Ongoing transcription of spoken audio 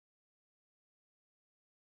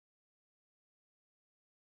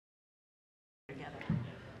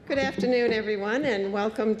Good afternoon, everyone, and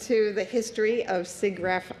welcome to the History of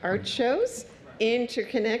SIGGRAPH Art Shows,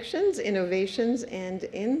 Interconnections, Innovations, and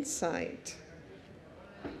Insight.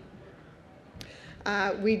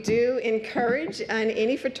 We do encourage on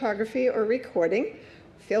any photography or recording.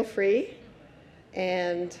 Feel free.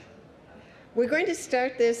 And we're going to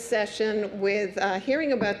start this session with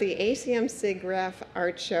hearing about the ACM SIGGRAPH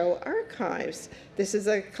Art Show archives. This is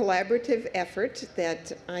a collaborative effort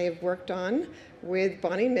that I have worked on with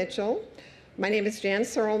Bonnie Mitchell. My name is Jan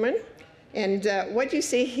Sorrellman, and what you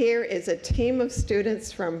see here is a team of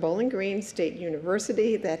students from Bowling Green State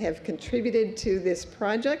University that have contributed to this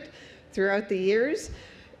project throughout the years.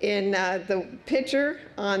 In the picture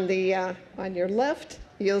on your left,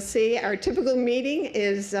 you'll see our typical meeting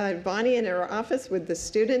is Bonnie in her office with the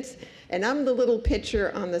students, and I'm the little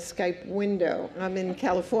picture on the Skype window. I'm in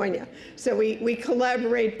California. So we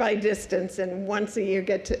collaborate by distance, and once a year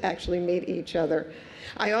get to actually meet each other.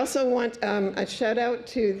 I also want a shout out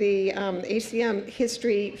to the ACM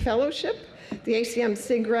History Fellowship, the ACM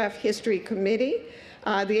SIGGRAPH History Committee,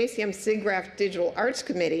 the ACM SIGGRAPH Digital Arts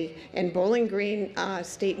Committee, and Bowling Green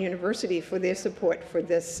State University for their support for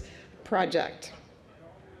this project.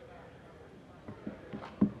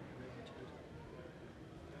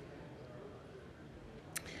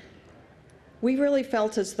 We really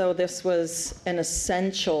felt as though this was an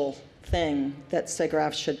essential thing that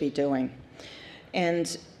SIGGRAPH should be doing.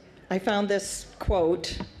 And I found this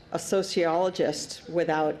quote, "A sociologist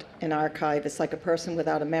without an archive is like a person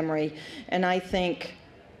without a memory." And I think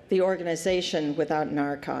the organization without an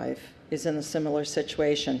archive is in a similar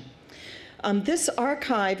situation. This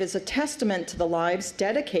archive is a testament to the lives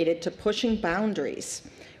dedicated to pushing boundaries,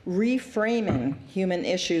 reframing human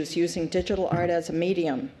issues using digital art as a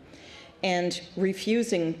medium, and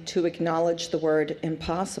refusing to acknowledge the word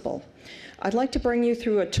impossible. I'd like to bring you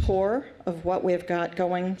through a tour of what we've got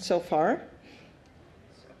going so far.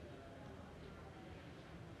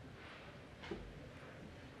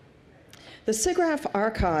 The SIGGRAPH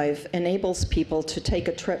archive enables people to take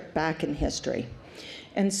a trip back in history.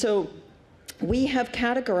 And so we have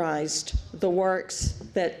categorized the works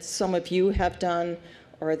that some of you have done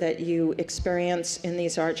or that you experience in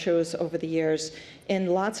these art shows over the years in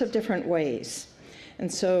lots of different ways.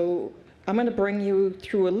 And so I'm going to bring you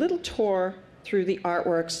through a little tour through the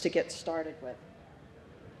artworks to get started with.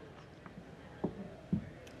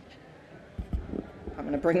 I'm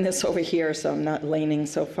going to bring this over here so I'm not leaning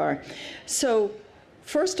so far. So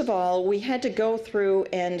first of all, we had to go through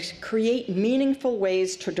and create meaningful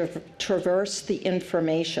ways to traverse the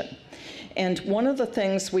information. And one of the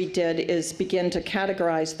things we did is begin to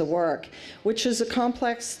categorize the work, which is a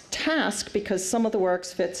complex task because some of the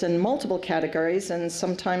works fits in multiple categories, and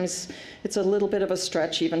sometimes it's a little bit of a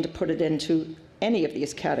stretch even to put it into any of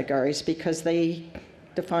these categories because they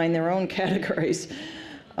define their own categories.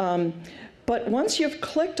 But once you've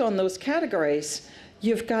clicked on those categories,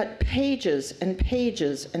 you've got pages and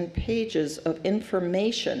pages and pages of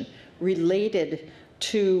information related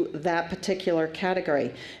to that particular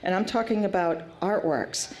category. And I'm talking about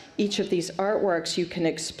artworks. Each of these artworks, you can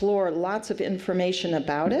explore lots of information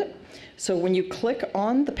about it. So when you click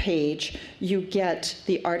on the page, you get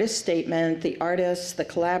the artist statement, the artists, the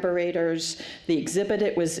collaborators, the exhibit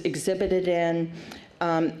it was exhibited in,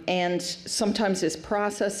 and sometimes it's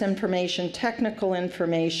process information, technical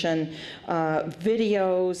information,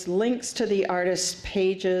 videos, links to the artist's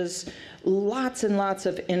pages, lots and lots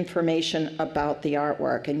of information about the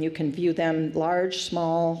artwork, and you can view them large,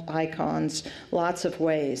 small, icons, lots of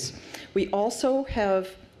ways. We also have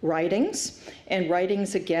writings, and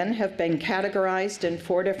writings again have been categorized in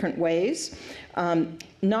 4 different ways.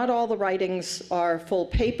 Not all the writings are full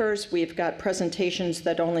papers. We've got presentations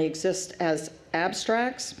that only exist as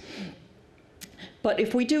abstracts. But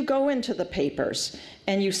if we do go into the papers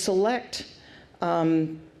and you select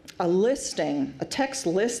a listing, a text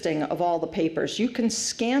listing of all the papers, you can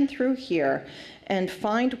scan through here and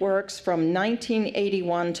find works from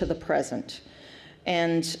 1981 to the present.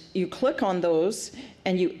 And you click on those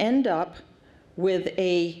and you end up with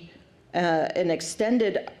an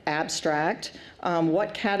extended abstract,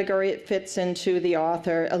 what category it fits into, the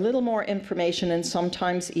author, a little more information, and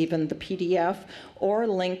sometimes even the PDF or a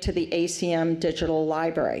link to the ACM Digital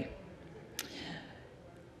Library.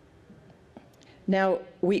 Now,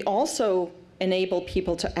 we also enable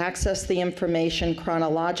people to access the information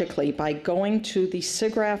chronologically by going to the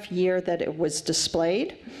SIGGRAPH year that it was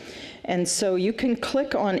displayed. And so you can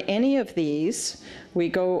click on any of these. We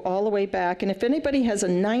go all the way back, and if anybody has a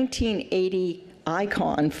 1980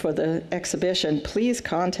 icon for the exhibition, please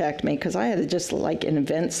contact me, because I had to just like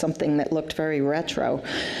invent something that looked very retro.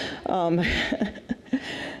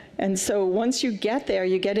 And so once you get there,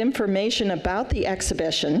 you get information about the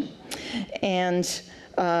exhibition and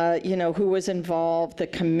who was involved, the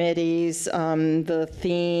committees, the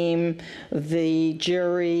theme, the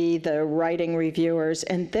jury, the writing reviewers,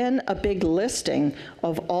 and then a big listing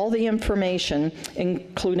of all the information,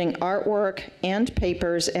 including artwork and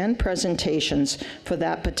papers and presentations for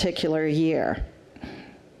that particular year.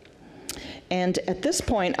 And at this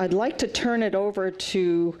point, I'd like to turn it over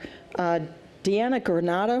to Deanna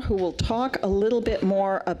Granata, who will talk a little bit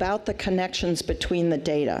more about the connections between the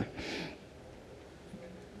data.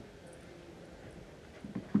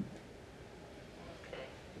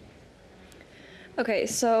 Okay,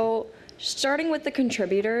 so starting with the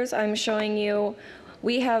contributors, I'm showing you,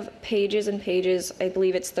 we have pages and pages, I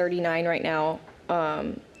believe it's 39 right now,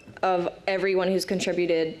 of everyone who's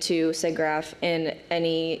contributed to SIGGRAPH in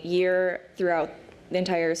any year throughout the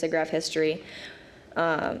entire SIGGRAPH history.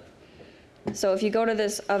 So if you go to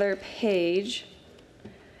this other page,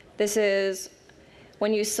 this is,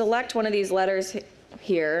 when you select one of these letters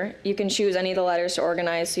here, you can choose any of the letters to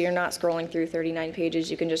organize, so you're not scrolling through 39 pages.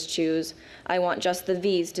 You can just choose, I want just the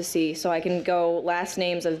V's to see. So I can go last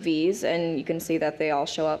names of V's, and you can see that they all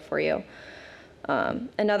show up for you.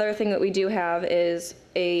 Another thing that we do have is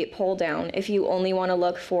a pull down. If you only want to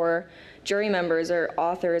look for jury members or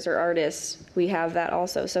authors or artists, we have that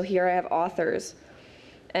also. So here I have authors,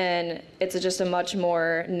 and it's just a much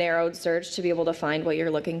more narrowed search to be able to find what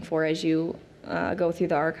you're looking for as you go through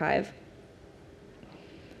the archive.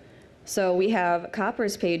 So we have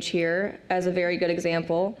Copper's page here as a very good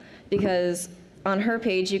example, because on her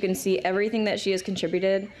page you can see everything that she has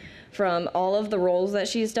contributed, from all of the roles that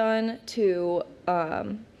she's done to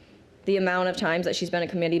the amount of times that she's been a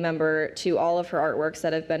committee member to all of her artworks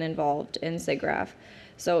that have been involved in SIGGRAPH.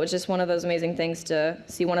 So it's just one of those amazing things to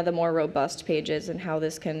see one of the more robust pages and how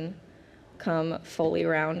this can come fully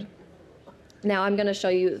around. Now I'm going to show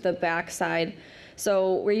you the back side.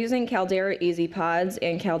 So we're using Caldera EasyPods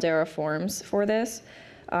and Caldera Forms for this.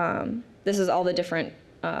 This is all the different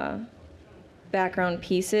background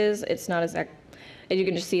pieces. It's not as, you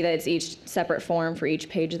can just see that it's each separate form for each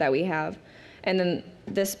page that we have. And then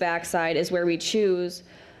this back side is where we choose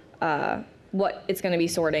what it's going to be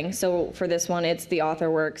sorting. So for this one, it's the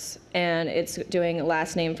author works, and it's doing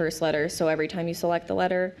last name, first letter. So every time you select the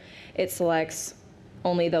letter, it selects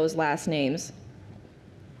only those last names.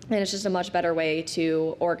 And it's just a much better way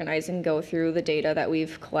to organize and go through the data that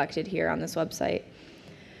we've collected here on this website.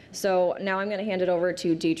 So now I'm going to hand it over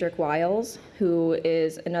to Dietrich Wiles, who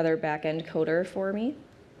is another back-end coder for me.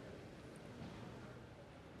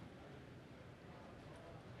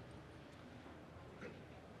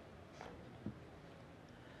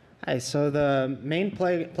 Hi, so the main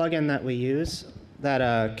plugin that we use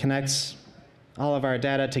that connects all of our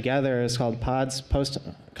data together is called Pods,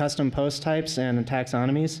 Custom Post Types and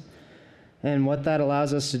Taxonomies. And what that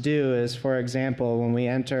allows us to do is, for example, when we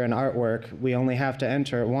enter an artwork, we only have to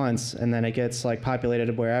enter it once, and then it gets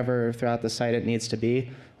populated wherever throughout the site it needs to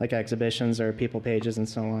be, like exhibitions or people pages and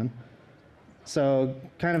so on. So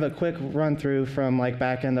kind of a quick run through from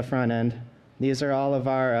back end to front end. These are all of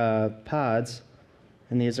our pods,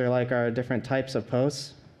 and these are our different types of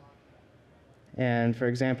posts. And for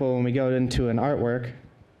example, when we go into an artwork,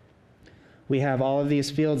 we have all of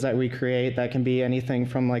these fields that we create that can be anything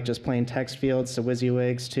from just plain text fields to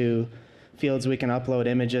WYSIWYGs to fields we can upload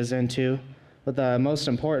images into. But the most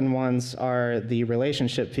important ones are the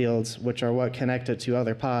relationship fields, which are what connect it to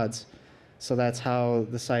other pods. So that's how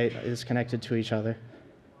the site is connected to each other.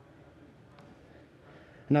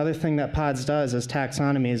 Another thing that Pods does is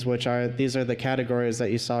taxonomies, these are the categories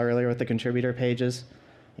that you saw earlier with the contributor pages.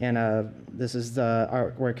 And this is the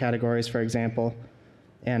artwork categories, for example.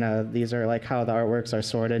 And these are how the artworks are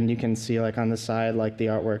sorted. And you can see on the side the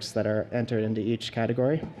artworks that are entered into each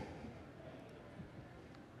category.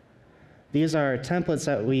 These are templates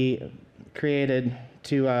that we created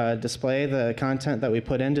to display the content that we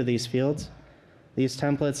put into these fields. These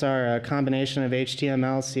templates are a combination of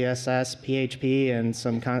HTML, CSS, PHP, and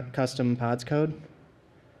some custom pods code.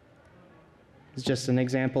 It's just an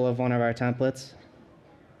example of one of our templates.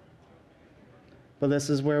 But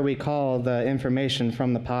this is where we call the information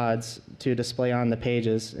from the pods to display on the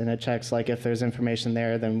pages, and it checks if there's information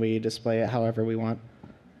there, then we display it however we want.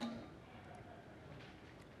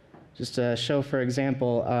 Just to show, for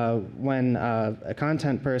example, when a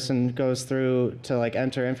content person goes through to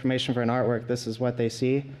enter information for an artwork, this is what they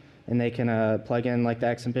see, and they can plug in the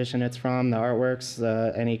exhibition it's from, the artworks,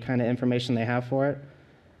 any kind of information they have for it.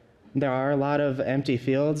 There are a lot of empty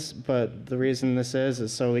fields, but the reason this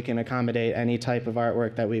is so we can accommodate any type of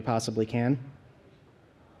artwork that we possibly can.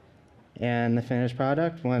 and the finished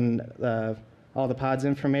product, when all the pods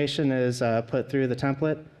information is put through the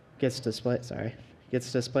template, gets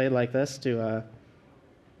displayed like this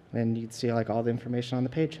and you can see like all the information on the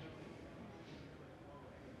page.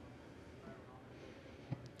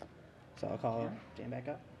 So I'll call Jane back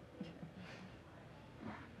up.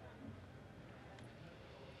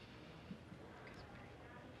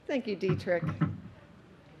 Thank you, Dietrich.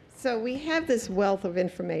 So we have this wealth of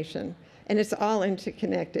information, and it's all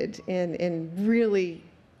interconnected, and really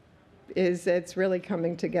it's really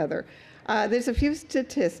coming together. There's a few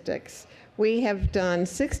statistics. We have done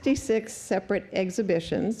 66 separate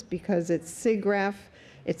exhibitions because it's SIGGRAPH.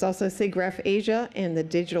 It's also SIGGRAPH Asia and the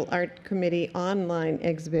Digital Art Committee online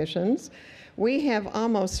exhibitions. We have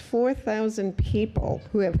almost 4,000 people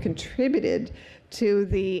who have contributed to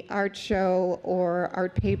the art show or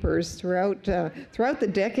art papers throughout the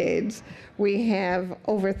decades. We have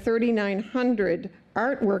over 3,900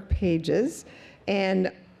 artwork pages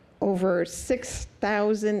and over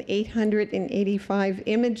 6,885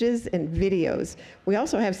 images and videos. We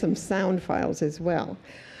also have some sound files as well.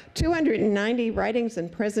 290 writings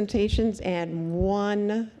and presentations and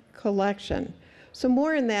 1 collection. So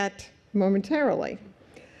more on that momentarily.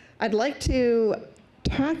 I'd like to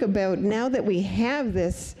talk about, now that we have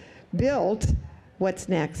this built, what's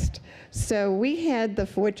next. So we had the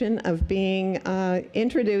fortune of being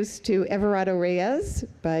introduced to Everardo Reyes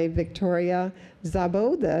by Victoria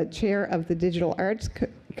Szabo, the chair of the Digital Arts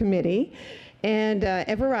Committee. And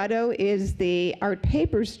Everardo is the Art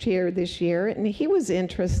Papers chair this year, and he was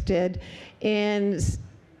interested in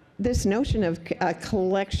this notion of a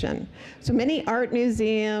collection. So many art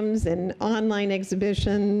museums and online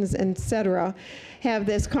exhibitions, et cetera, have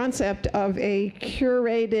this concept of a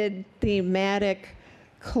curated thematic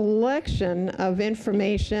collection of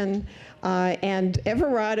information, and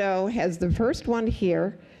Everardo has the first one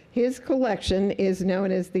here. His collection is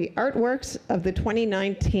known as the Artworks of the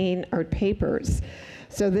 2019 Art Papers.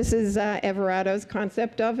 So this is Everardo's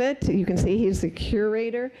concept of it. You can see he's the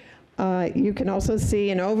curator. You can also see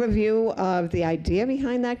an overview of the idea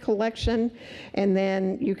behind that collection, and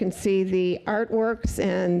then you can see the artworks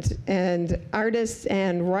and artists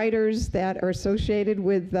and writers that are associated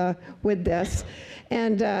with this.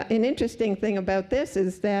 And an interesting thing about this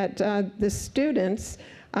is that the students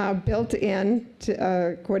built in,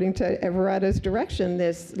 according to Everardo's direction,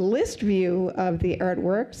 this list view of the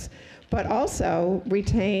artworks, but also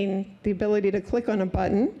retain the ability to click on a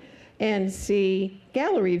button and see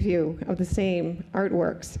gallery view of the same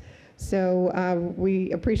artworks. So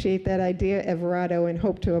we appreciate that idea, Everardo, and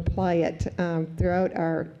hope to apply it throughout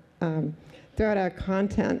our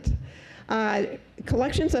content.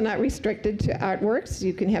 Collections are not restricted to artworks.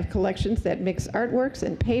 You can have collections that mix artworks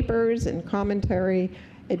and papers and commentary,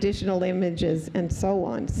 additional images, and so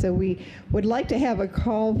on. So we would like to have a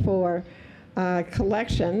call for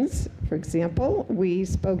collections. For example, we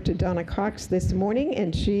spoke to Donna Cox this morning,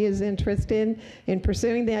 and she is interested in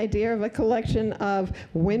pursuing the idea of a collection of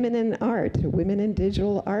women in art, women in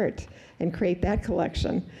digital art, and create that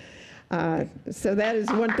collection. So that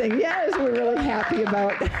is one thing, yes, we're really happy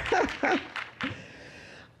about.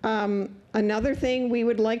 Another thing we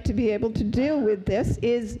would like to be able to do with this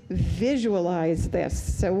is visualize this.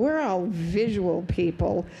 So we're all visual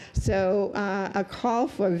people. So a call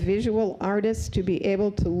for visual artists to be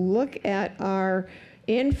able to look at our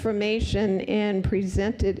information and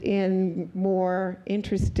present it in more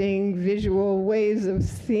interesting visual ways of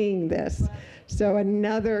seeing this. So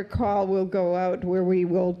another call will go out where we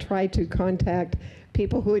will try to contact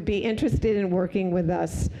people who would be interested in working with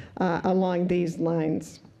us along these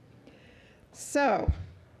lines. So,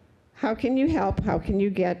 how can you help? How can you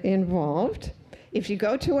get involved? If you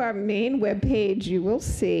go to our main webpage, you will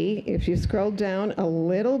see, if you scroll down a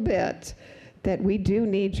little bit, that we do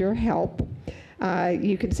need your help.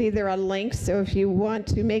 You can see there are links, so if you want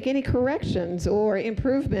to make any corrections or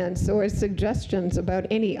improvements or suggestions about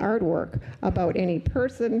any artwork, about any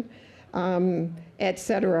person,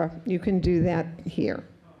 etc., you can do that here.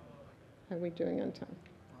 How are we doing on time?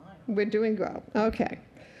 We're doing well. Okay.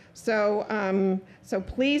 So, so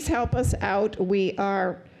please help us out. We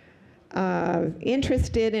are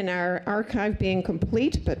interested in our archive being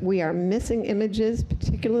complete, but we are missing images,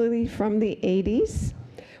 particularly from the 80s.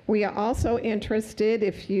 We are also interested,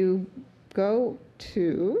 if you go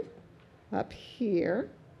to up here,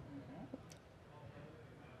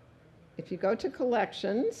 if you go to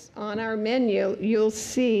collections, on our menu, you'll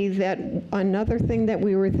see that another thing that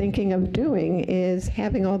we were thinking of doing is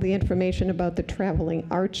having all the information about the traveling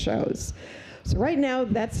art shows. So right now,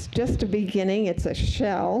 that's just a beginning. It's a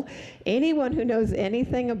shell. Anyone who knows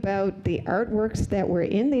anything about the artworks that were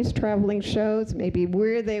in these traveling shows, maybe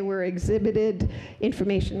where they were exhibited,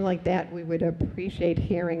 information like that, we would appreciate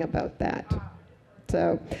hearing about that.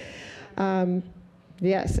 So,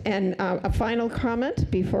 yes, and a final comment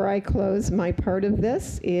before I close my part of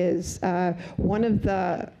this is one of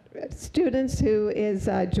the students who is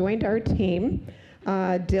joined our team,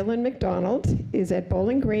 Dylan McDonald, is at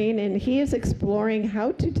Bowling Green, and he is exploring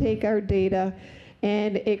how to take our data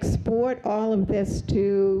and export all of this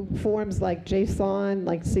to forms like JSON,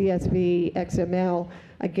 like CSV, XML,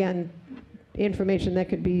 again, information that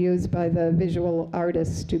could be used by the visual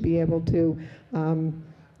artists to be able to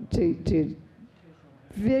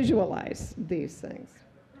visualize these things.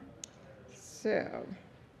 So,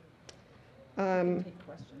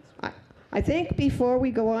 I think before we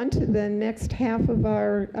go on to the next half of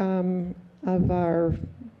our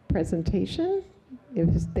presentation, if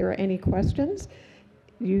there are any questions,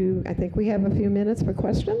 I think we have a few minutes for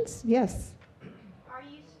questions. Yes. Are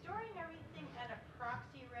you storing everything at a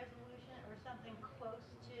proxy resolution or something close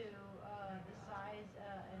to the size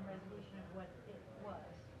and resolution of what it was?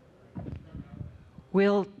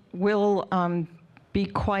 We'll be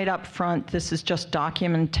quite upfront. This is just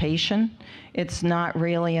documentation. It's not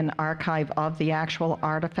really an archive of the actual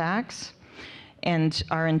artifacts. And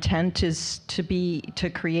our intent is to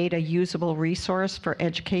create a usable resource for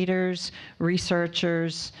educators,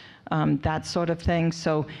 researchers, that sort of thing.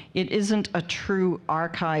 So it isn't a true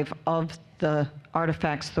archive of the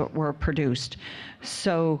artifacts that were produced.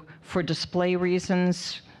 So for display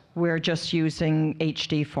reasons, we're just using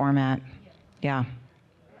HD format. Yeah.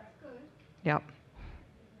 Yep.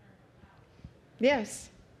 Yes.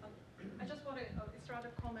 I just want to, it's rather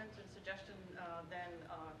comment and suggestion than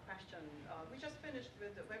question. We just finished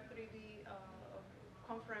with the Web3D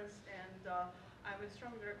conference, and I would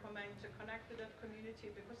strongly recommend to connect with that community,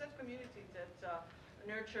 because that community that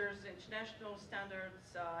nurtures international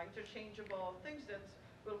standards, interchangeable things that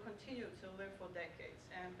will continue to live for decades.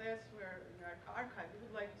 And that's where in our archive we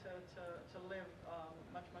would like to live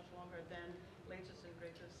much, much longer than latest and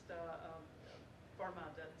greatest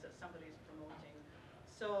format that somebody is promoting.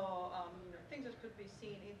 So things that could be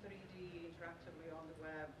seen in 3D, interactively on the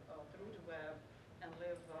web, through the web, and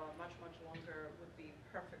live much, much longer would be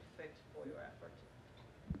perfect fit for your effort.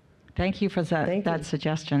 Thank you for that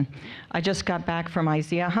suggestion. I just got back from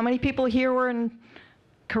IZEA. How many people here were in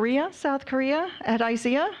Korea, South Korea, at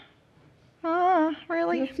IZEA?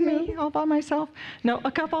 Really? Me, all by myself? No,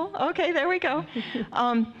 a couple? Okay, there we go.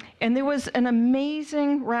 And there was an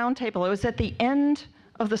amazing roundtable. It was at the end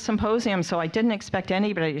of the symposium, so I didn't expect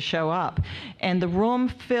anybody to show up. And the room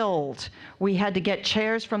filled. We had to get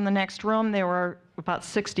chairs from the next room. There were about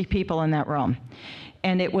 60 people in that room.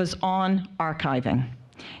 And it was on archiving.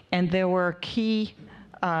 And there were key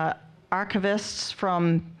archivists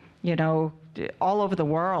from, all over the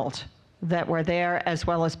world that were there, as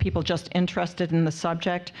well as people just interested in the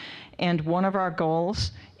subject. And one of our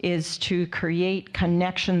goals is to create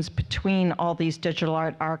connections between all these digital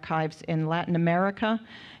art archives in Latin America,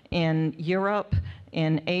 in Europe,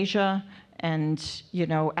 in Asia, and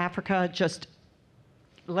Africa. Just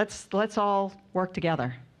let's all work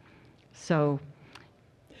together. So.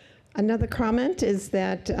 Another comment is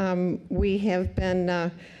that we have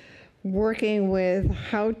been working with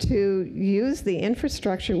how to use the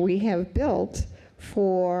infrastructure we have built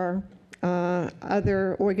for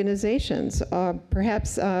other organizations,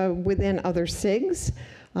 perhaps within other SIGs,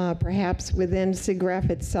 perhaps within SIGGRAPH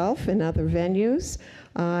itself and other venues.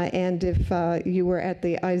 And if you were at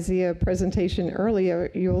the IZEA presentation earlier,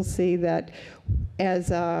 you'll see that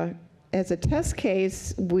as a test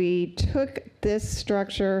case, we took this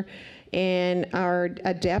structure and are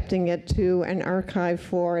adapting it to an archive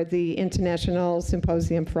for the International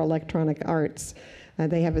Symposium for Electronic Arts.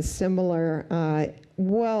 They have a similar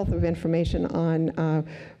wealth of information on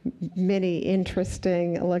many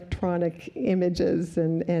interesting electronic images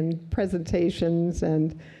and presentations,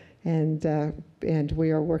 and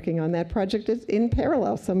we are working on that project in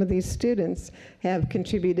parallel. Some of these students have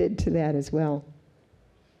contributed to that as well.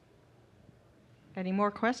 Any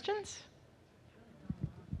more questions?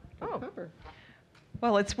 Oh,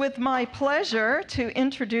 well, it's with my pleasure to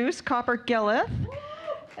introduce Copper Gilleth,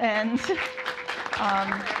 and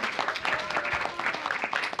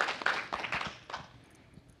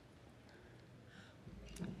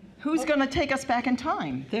who's going to take us back in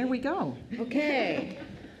time? There we go. Okay,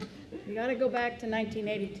 you got to go back to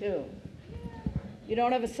 1982. You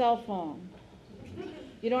don't have a cell phone.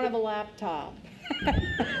 You don't have a laptop.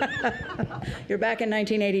 You're back in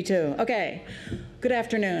 1982. Okay. Good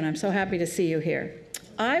afternoon. I'm so happy to see you here.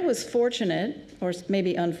 I was fortunate, or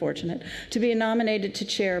maybe unfortunate, to be nominated to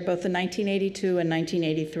chair both the 1982 and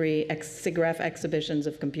 1983 SIGGRAPH exhibitions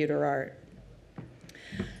of computer art.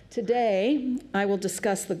 Today, I will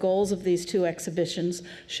discuss the goals of these two exhibitions,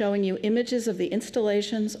 showing you images of the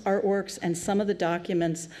installations, artworks, and some of the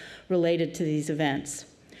documents related to these events.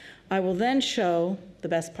 I will then show, the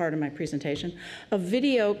best part of my presentation, a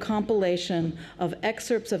video compilation of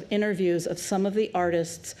excerpts of interviews of some of the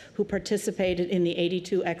artists who participated in the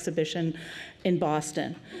 '82 exhibition in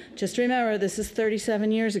Boston. Just remember, this is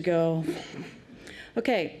 37 years ago.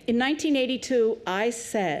 Okay, in 1982, I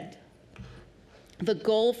said, the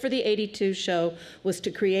goal for the '82 show was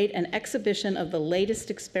to create an exhibition of the latest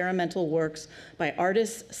experimental works by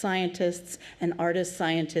artists, scientists, and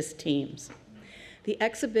artist-scientist teams. The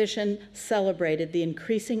exhibition celebrated the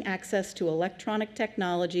increasing access to electronic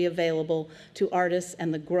technology available to artists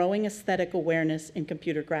and the growing aesthetic awareness in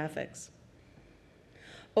computer graphics.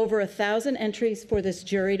 Over 1,000 entries for this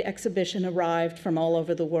juried exhibition arrived from all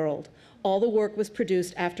over the world. All the work was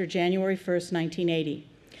produced after January 1st, 1980.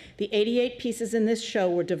 The 88 pieces in this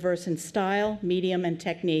show were diverse in style, medium, and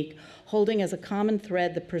technique, holding as a common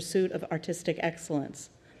thread the pursuit of artistic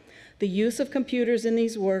excellence. The use of computers in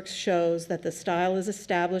these works shows that the style is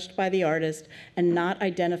established by the artist and not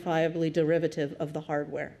identifiably derivative of the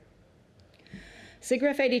hardware.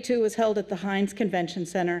 SIGGRAPH '82 was held at the Heinz Convention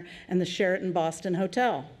Center and the Sheraton Boston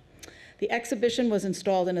Hotel. The exhibition was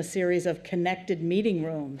installed in a series of connected meeting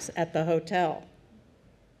rooms at the hotel.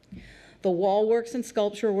 The wall works and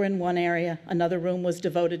sculpture were in one area, another room was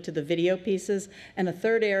devoted to the video pieces, and a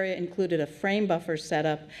third area included a frame buffer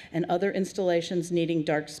setup and other installations needing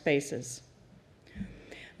dark spaces.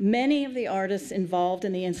 Many of the artists involved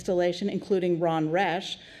in the installation, including Ron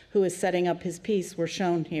Resch, who is setting up his piece, were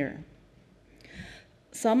shown here.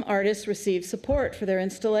 Some artists received support for their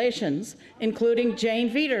installations, including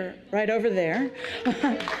Jane Veter, right over there,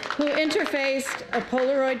 who interfaced a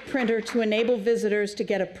Polaroid printer to enable visitors to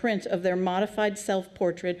get a print of their modified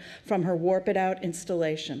self-portrait from her Warp It Out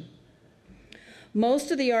installation.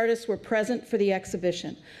 Most of the artists were present for the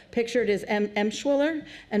exhibition, pictured as M. Schwiller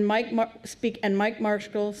and Mike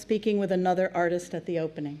Marshall speaking with another artist at the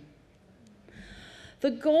opening. The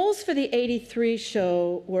goals for the '83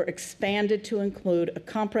 show were expanded to include a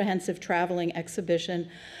comprehensive traveling exhibition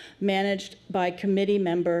managed by committee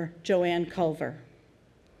member Joanne Culver.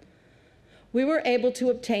 We were able to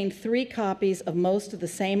obtain 3 copies of most of the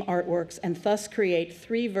same artworks and thus create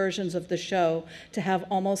 3 versions of the show to have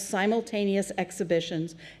almost simultaneous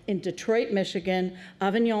exhibitions in Detroit, Michigan,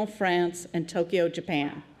 Avignon, France, and Tokyo,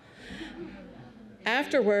 Japan.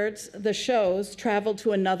 Afterwards, the shows traveled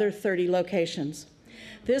to another 30 locations.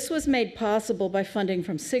 This was made possible by funding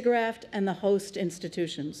from SIGGRAPH and the host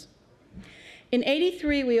institutions. In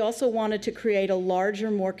 '83, we also wanted to create a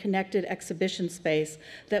larger, more connected exhibition space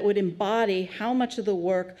that would embody how much of the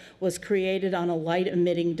work was created on a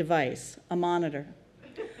light-emitting device, a monitor.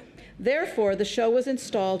 Therefore, the show was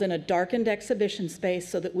installed in a darkened exhibition space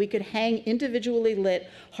so that we could hang individually lit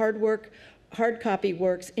hard copy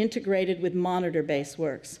works integrated with monitor-based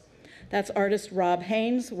works. That's artist Rob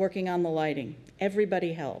Haynes working on the lighting.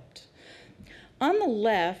 Everybody helped. On the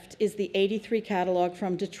left is the '83 catalog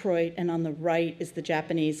from Detroit, and on the right is the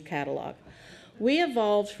Japanese catalog. We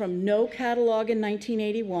evolved from no catalog in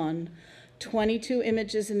 1981, 22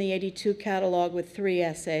 images in the '82 catalog with 3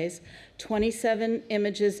 essays, 27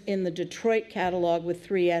 images in the Detroit catalog with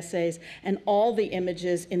 3 essays, and all the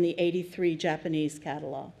images in the '83 Japanese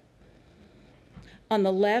catalog. On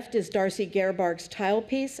the left is Darcy Gerbarg's tile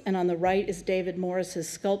piece, and on the right is David Morris's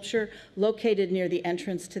sculpture located near the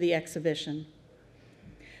entrance to the exhibition.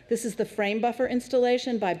 This is the frame buffer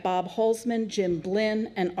installation by Bob Holzman, Jim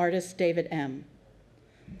Blinn, and artist David M.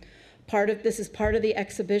 This is part of the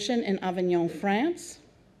exhibition in Avignon, France.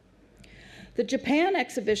 The Japan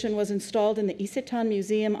exhibition was installed in the Isetan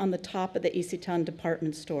Museum on the top of the Isetan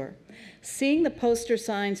department store. Seeing the poster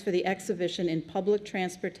signs for the exhibition in public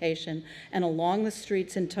transportation and along the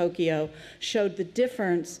streets in Tokyo showed the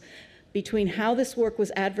difference between how this work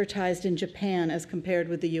was advertised in Japan as compared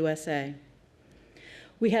with the USA.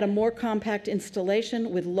 We had a more compact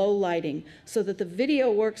installation with low lighting so that the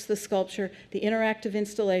video works, the sculpture, the interactive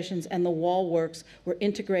installations, and the wall works were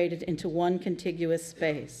integrated into one contiguous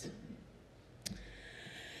space.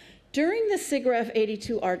 During the SIGGRAPH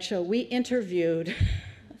 '82 art show, we interviewed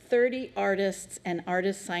 30 artists and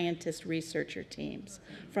artist-scientist researcher teams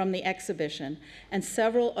from the exhibition and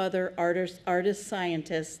several other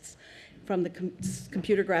artist-scientists from the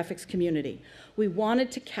computer graphics community. We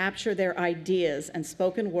wanted to capture their ideas and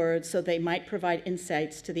spoken words so they might provide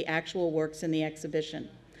insights to the actual works in the exhibition.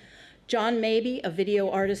 John Mabey, a video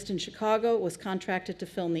artist in Chicago, was contracted to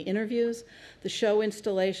film the interviews, the show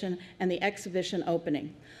installation, and the exhibition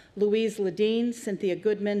opening. Louise Ledeen, Cynthia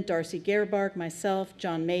Goodman, Darcy Gerbarg, myself,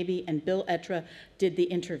 John Mabey, and Bill Etra did the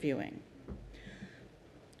interviewing.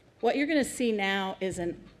 What you're going to see now is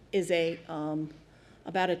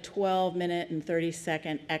about a 12-minute and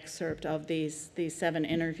 30-second excerpt of these 7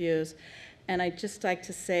 interviews. And I'd just like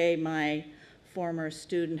to say my former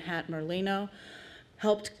student, Hat Merlino,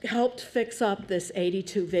 helped fix up this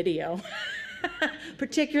 82 video,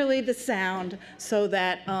 particularly the sound, so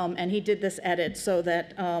that, and he did this edit so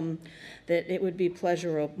that, that it would be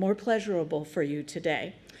more pleasurable for you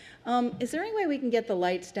today. Is there any way we can get the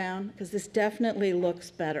lights down? Because this definitely looks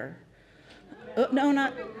better. Oh, no,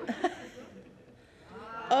 not.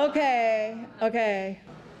 Okay,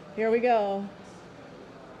 here we go.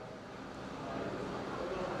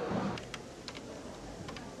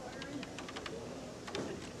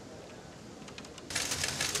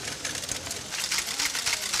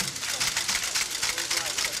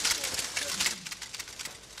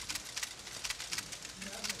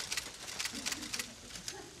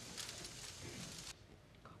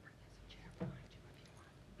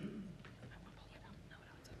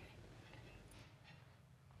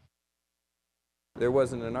 There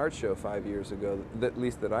wasn't an art show 5 years ago, at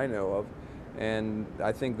least that I know of, and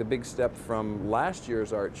I think the big step from last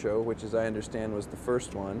year's art show, which as I understand was the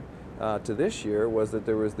first one, to this year was that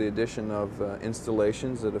there was the addition of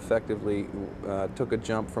installations that effectively took a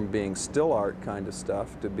jump from being still art kind of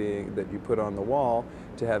stuff to being that you put on the wall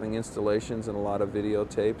to having installations and a lot of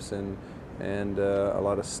videotapes and a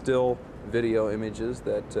lot of still video images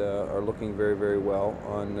that are looking very, very well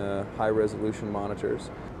on high-resolution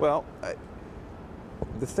monitors. Well,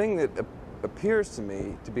 the thing that appears to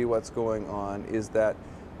me to be what's going on is that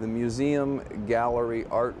the museum, gallery,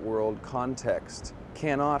 art world context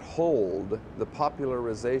cannot hold the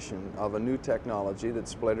popularization of a new technology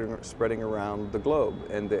that's spreading around the globe.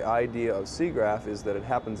 And the idea of SIGGRAPH is that it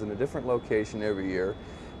happens in a different location every year,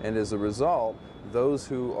 and as a result, those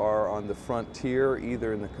who are on the frontier,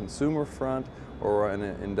 either in the consumer front or on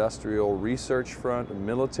an industrial research front, a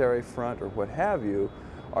military front, or what have you,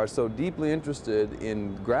 are so deeply interested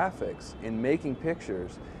in graphics, in making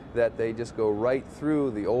pictures, that they just go right through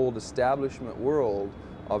the old establishment world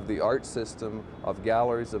of the art system, of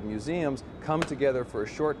galleries, of museums, come together for a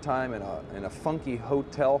short time in a funky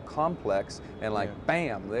hotel complex, and like,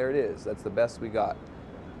 bam, there it is. That's the best we got.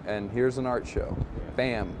 And here's an art show.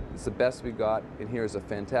 Bam, it's the best we got, and here's a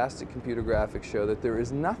fantastic computer graphics show that there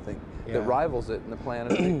is nothing that rivals it in the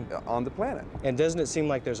planet, on the planet. And doesn't it seem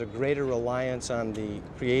like there's a greater reliance on the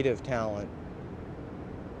creative talent?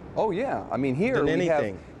 Oh yeah, I mean here we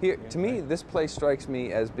have, to me this place strikes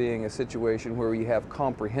me as being a situation where you have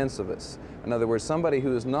comprehensiveness. In other words, somebody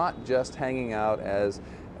who is not just hanging out as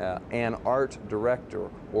an art director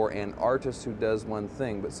or an artist who does one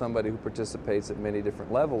thing, but somebody who participates at many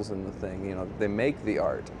different levels in the thing. You know, they make the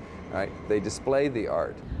art, right? They display the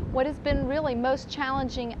art. What has been really most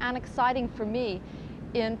challenging and exciting for me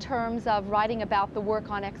in terms of writing about the work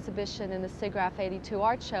on exhibition in the SIGGRAPH 82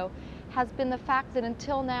 art show has been the fact that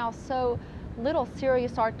until now so little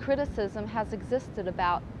serious art criticism has existed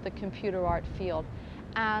about the computer art field.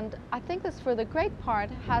 And I think this, for the great part,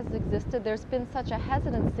 has existed. There's been such a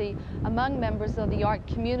hesitancy among members of the art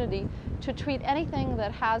community to treat anything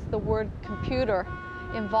that has the word computer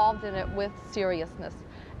involved in it with seriousness.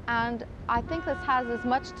 And I think this has as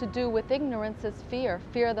much to do with ignorance as fear.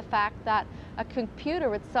 Fear of the fact that a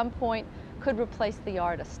computer at some point could replace the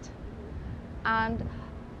artist. And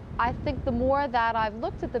I think the more that I've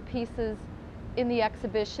looked at the pieces in the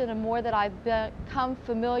exhibition and more that I've become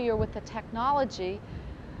familiar with the technology,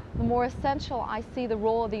 the more essential I see the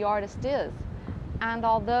role of the artist is. And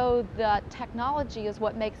although the technology is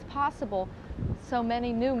what makes possible so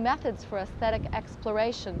many new methods for aesthetic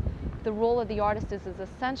exploration, the role of the artist is as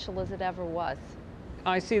essential as it ever was.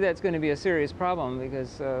 I see that's going to be a serious problem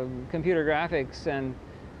because computer graphics and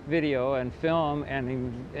video and film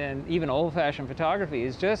and even old-fashioned photography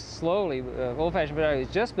is just slowly, old-fashioned photography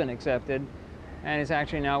has just been accepted, and it's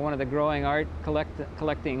actually now one of the growing art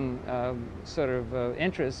collecting sort of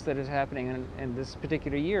interests that is happening in this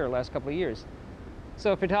particular year, last couple of years.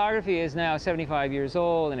 So photography is now 75 years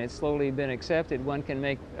old and it's slowly been accepted. One can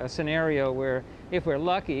make a scenario where, if we're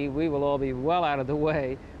lucky, we will all be well out of the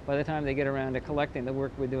way by the time they get around to collecting the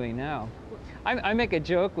work we're doing now. I make a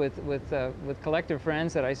joke with collective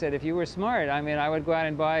friends that I said, if you were smart, I mean, I would go out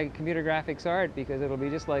and buy computer graphics art, because it'll be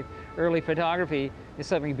just like early photography is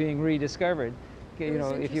something being rediscovered. You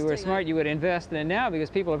know, if you were smart, you would invest in it now,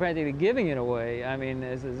 because people are practically giving it away. I mean,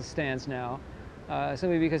 as it stands now,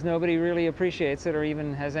 simply because nobody really appreciates it or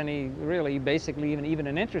even has any really basically even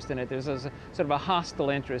an interest in it. There's a sort of a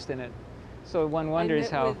hostile interest in it. So one wonders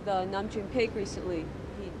how. I met with Namjoon Paik recently.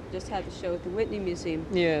 He just had the show at the Whitney Museum.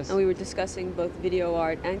 Yes. And we were discussing both video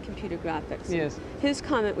art and computer graphics. Yes. His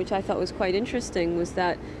comment, which I thought was quite interesting, was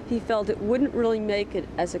that he felt it wouldn't really make it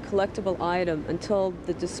as a collectible item until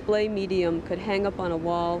the display medium could hang up on a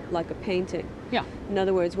wall like a painting. Yeah. In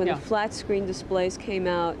other words, when the flat screen displays came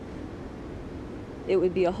out, it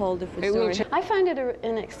would be a whole different story. I find it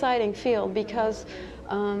an exciting field because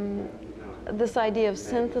this idea of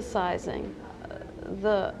synthesizing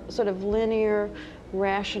the sort of linear,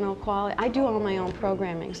 rational quality. I do all my own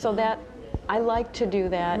programming, so that I like to do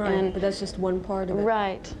that. Right, and but that's just one part of it.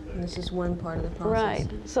 Right. And this is one part of the process. Right.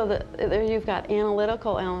 So that there you've got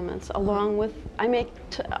analytical elements along with, I make,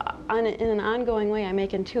 in an ongoing way, I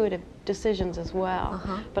make intuitive decisions as well.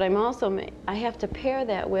 But I'm also, I have to pair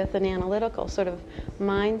that with an analytical sort of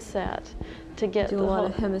mindset to get do the a lot whole,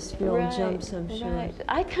 of hemispherical jumps, I'm sure. Right.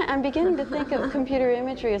 I'm beginning to think of computer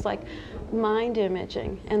imagery as like mind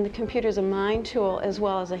imaging, and the computer's a mind tool as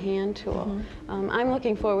well as a hand tool. I'm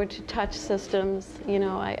looking forward to touch systems. You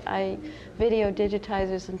know, video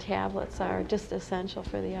digitizers and tablets are just essential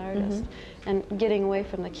for the artist, and getting away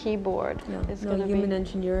from the keyboard is going to be. Human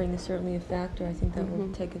engineering is certainly a factor. I think that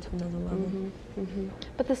will take it to another level.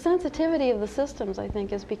 But the sensitivity of the systems, I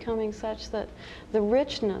think, is becoming such that the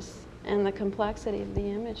richness and the complexity of the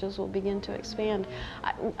images will begin to expand.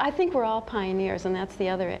 I think we're all pioneers, and that's the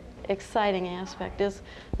other exciting aspect, is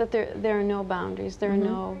that there are no boundaries. There are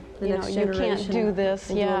no, you know, you can't do this.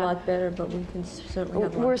 We'll do a lot better, but we can certainly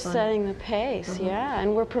have a lot We're of fun. setting the pace,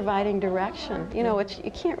 and we're providing direction, you know, which you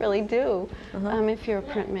can't really do if you're a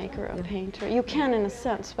printmaker or a painter. You can in a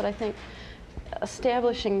sense, but I think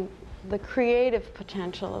establishing the creative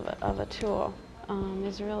potential of a tool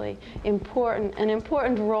is really important, an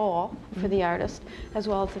important role for the artist, as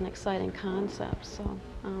well as an exciting concept. So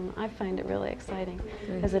I find it really exciting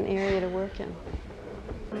as an area to work in.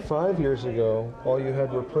 5 years ago, all you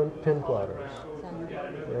had were pin plotters.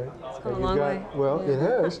 Right? It's come a long way. Well, it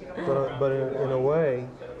has, but in a way,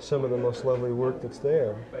 some of the most lovely work that's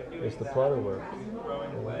there is the plotter work.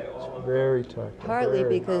 It's very tactile. Partly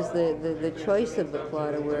because the choice of the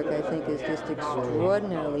plotter work, I think, is just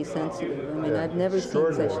extraordinarily sensitive. I mean, I've never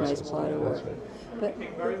seen such nice plotter work. But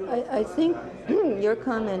I think your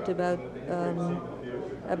comment about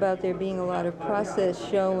there being a lot of process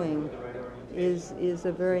showing is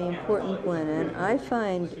a very important one, and I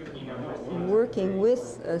find working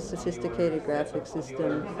with a sophisticated graphic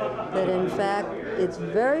system that in fact it's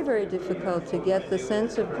very, very difficult to get the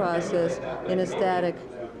sense of process in a static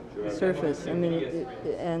surface. I mean,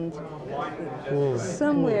 and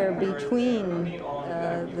somewhere between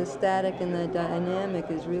the static and the dynamic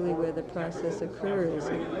is really where the process occurs.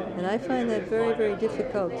 And I find that very, very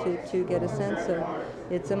difficult to get a sense of.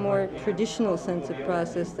 It's a more traditional sense of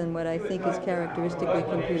process than what I think is characteristic of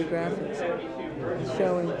computer graphics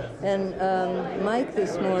showing. And Mike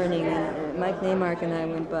this morning, Mike Neymark and I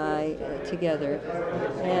went by together,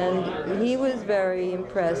 and he was very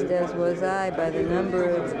impressed, as was I, by the number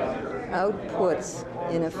of outputs,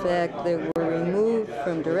 in effect, that were removed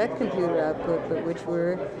from direct computer output, but which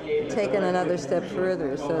were taken another step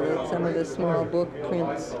further, so that some of the small book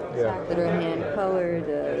prints that are hand-colored,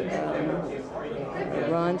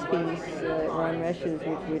 Ron's piece, Ron Resch's,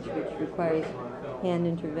 which requires hand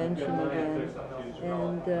intervention again.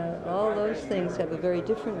 And all those things have a very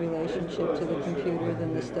different relationship to the computer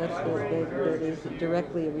than the stuff that is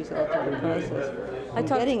directly a result of the process.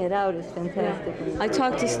 Getting it out is fantastic. I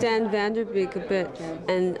talked to Stan Vanderbeek a bit,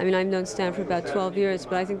 and I mean, I've known Stan for about 12 years,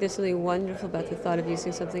 but I think there's something wonderful about the thought of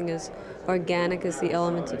using something as organic as the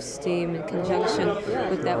element of steam in conjunction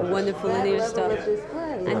with that wonderful linear stuff.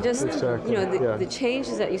 And just, you know, the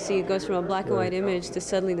changes that you see, it goes from a black and white image to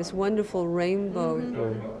suddenly this wonderful rainbow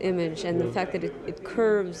image, and the fact that it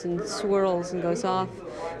curves and swirls and goes off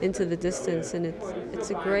into the distance, and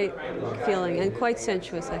it's a great feeling, and quite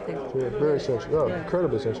sensuous, I think. Yeah, very sensuous. Oh,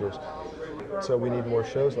 incredibly sensuous. So we need more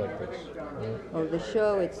shows like this. Right? Oh, the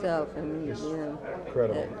show itself, I mean, you know,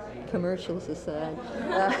 incredible. Commercials aside,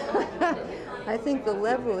 I think the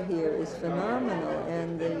level here is phenomenal,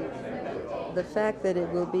 and the fact that it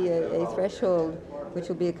will be a threshold which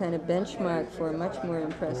will be a kind of benchmark for much more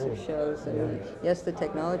impressive shows. I mean, yes, the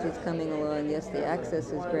technology is coming along. Yes, the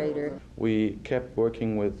access is greater. We kept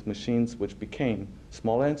working with machines which became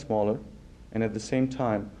smaller and smaller, and at the same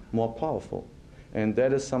time more powerful. And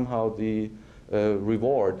that is somehow the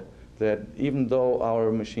reward, that even though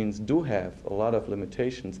our machines do have a lot of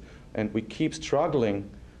limitations, and we keep struggling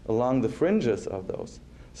along the fringes of those,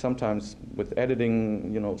 sometimes with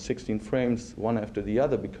editing, 16 frames one after the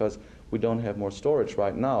other because we don't have more storage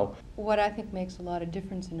right now. What I think makes a lot of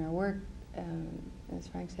difference in our work, as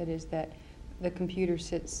Frank said, is that the computer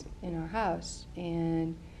sits in our house,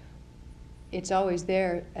 and it's always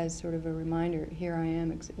there as sort of a reminder, here I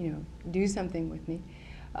am, do something with me.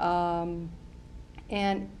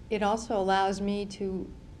 And it also allows me to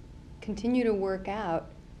continue to work out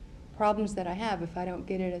problems that I have if I don't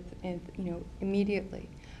get it immediately.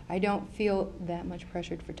 I don't feel that much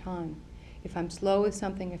pressured for time. If I'm slow with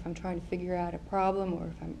something, if I'm trying to figure out a problem, or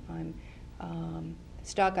if I'm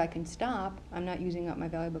stuck, I can stop. I'm not using up my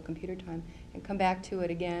valuable computer time, and come back to it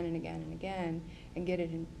again and again and again, and get it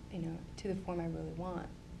to the form I really want.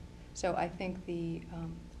 So I think the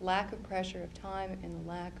lack of pressure of time and the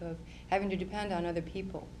lack of having to depend on other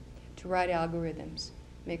people to write algorithms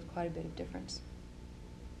makes quite a bit of difference.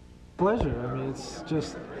 Pleasure. I mean,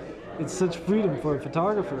 it's such freedom for a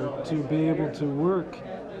photographer to be able to work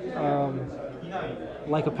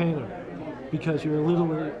like a painter, because you're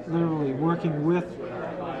literally working with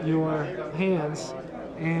your hands,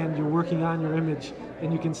 and you're working on your image,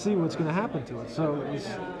 and you can see what's going to happen to it. So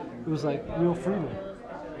it was like real freedom.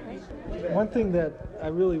 One thing that I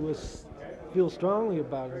really feel strongly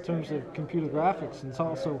about in terms of computer graphics, and it's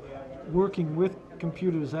also working with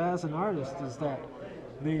computers as an artist, is that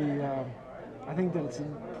I think that it's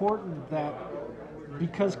important that,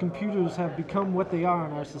 because computers have become what they are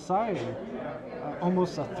in our society,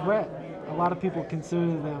 almost a threat. A lot of people consider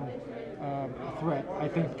them a threat, I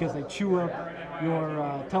think, because they chew up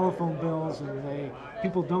your telephone bills, and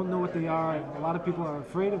people don't know what they are, and a lot of people are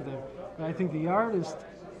afraid of them. But I think the artist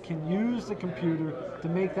can use the computer to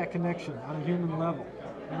make that connection on a human level.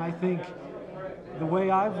 And I think the way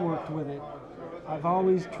I've worked with it, I've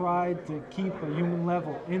always tried to keep a human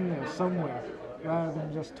level in there somewhere, rather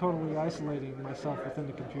than just totally isolating myself within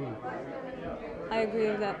the computer. I agree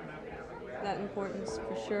with that importance,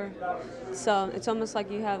 for sure. So it's almost like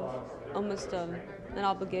you have almost an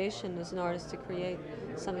obligation as an artist to create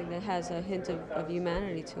something that has a hint of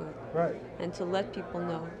humanity to it. Right. And to let people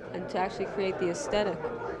know, and to actually create the aesthetic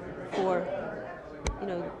for,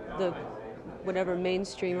 the whatever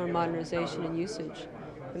mainstream or modernization and usage.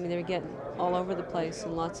 I mean, they're getting all over the place,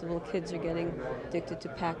 and lots of little kids are getting addicted to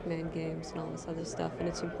Pac-Man games and all this other stuff, and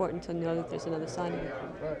it's important to know that there's another side of it.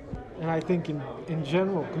 And I think in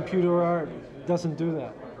general, computer art doesn't do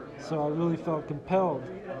that. So I really felt compelled,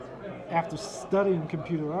 after studying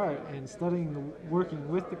computer art and studying working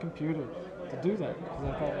with the computer, to do that.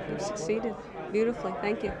 You succeeded beautifully.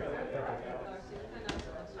 Thank you.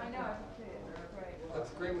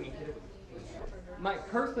 That's great when you hit it.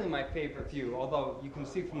 Personally, my favorite view, although you can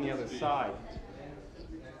see from the other side,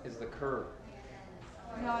 is the curve.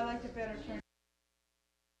 No, I liked it better.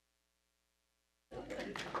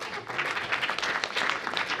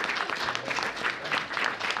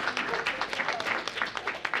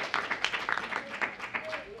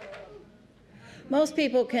 Most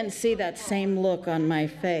people can see that same look on my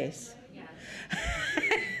face.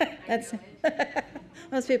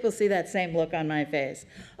 Most people see that same look on my face.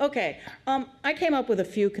 Okay, I came up with a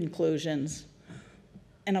few conclusions.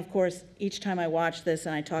 And of course, each time I watch this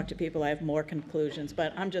and I talk to people, I have more conclusions,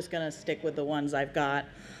 but I'm just going to stick with the ones I've got.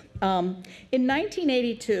 In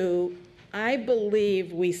 1982, I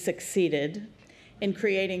believe we succeeded in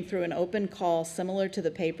creating, through an open call similar to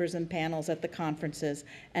the papers and panels at the conferences,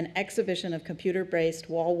 an exhibition of computer-based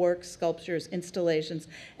wall work, sculptures, installations,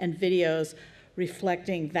 and videos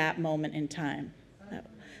reflecting that moment in time.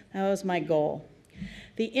 That was my goal.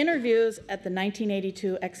 The interviews at the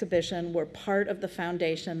 1982 exhibition were part of the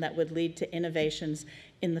foundation that would lead to innovations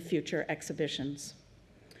in the future exhibitions.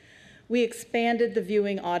 We expanded the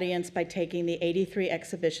viewing audience by taking the 83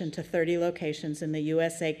 exhibition to 30 locations in the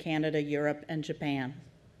USA, Canada, Europe, and Japan.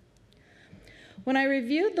 When I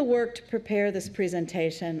reviewed the work to prepare this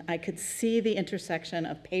presentation, I could see the intersection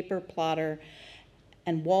of paper, plotter,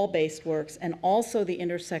 and wall-based works, and also the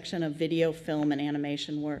intersection of video, film, and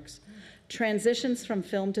animation works. Transitions from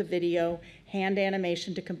film to video, hand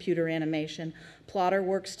animation to computer animation, plotter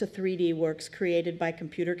works to 3D works created by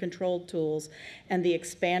computer-controlled tools, and the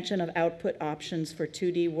expansion of output options for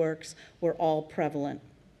 2D works were all prevalent.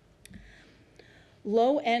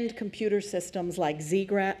 Low-end computer systems like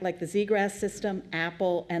SIGGRAPH, like the SIGGRAPH system,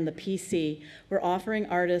 Apple, and the PC were offering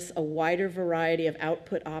artists a wider variety of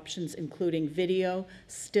output options, including video,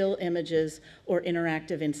 still images, or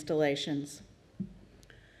interactive installations.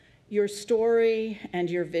 Your story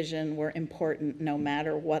and your vision were important no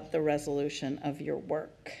matter what the resolution of your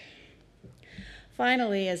work.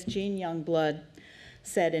 Finally, as Gene Youngblood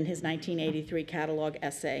said in his 1983 catalog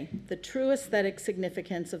essay, the true aesthetic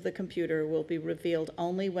significance of the computer will be revealed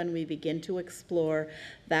only when we begin to explore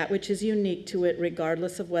that which is unique to it,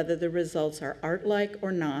 regardless of whether the results are art-like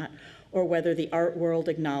or not, or whether the art world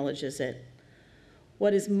acknowledges it.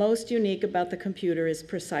 What is most unique about the computer is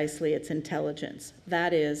precisely its intelligence,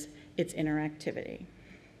 that is, its interactivity.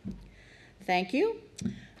 Thank you.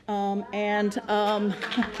 Of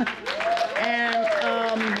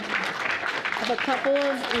a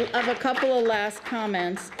couple of last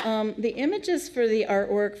comments. The images for the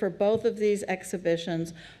artwork for both of these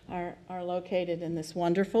exhibitions are located in this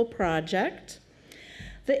wonderful project.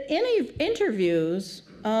 The interviews,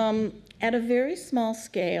 at a very small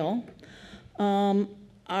scale,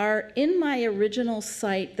 are in my original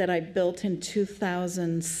site that I built in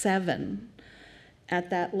 2007 at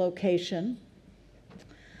that location.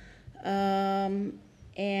 The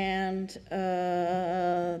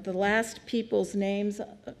last people's names,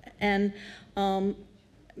 and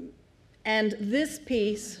this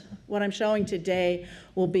piece, what I'm showing today,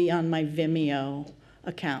 will be on my Vimeo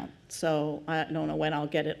account. So I don't know when I'll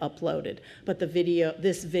get it uploaded, but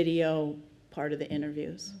this video part of the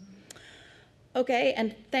interviews. Okay,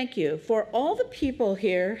 and thank you for all the people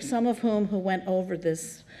here, some of whom who went over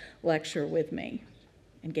this lecture with me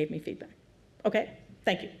and gave me feedback. Okay,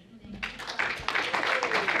 thank you.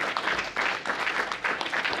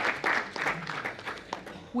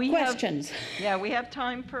 Questions? We have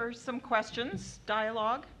time for some questions,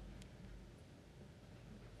 dialogue.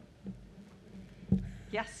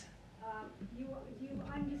 Yes? You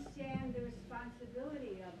understand the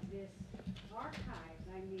responsibility of this archives.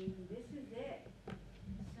 I mean, this is it.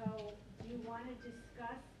 So do you want to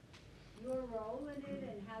discuss your role in it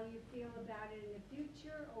and how you feel about it in the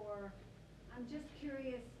future? Or I'm just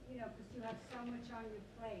curious, you know, because you have so much on your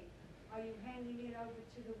plate. Are you handing it over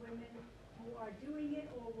to the women who are doing it,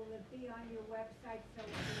 or will it be on your website so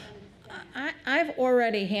we understand? I've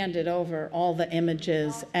already handed over all the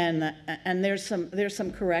images, and there's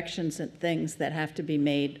some corrections and things that have to be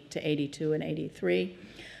made to 82 and 83.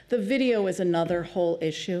 The video is another whole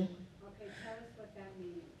issue. Okay, tell us what that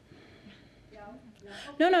means.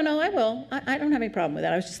 No, I will. I don't have any problem with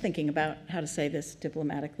that. I was just thinking about how to say this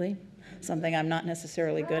diplomatically, something I'm not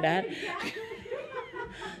necessarily good at.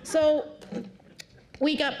 So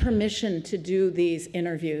we got permission to do these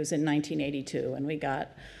interviews in 1982, and we got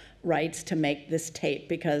rights to make this tape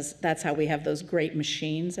because that's how we have those great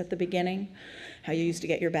machines at the beginning, how you used to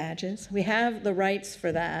get your badges. We have the rights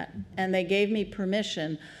for that, and they gave me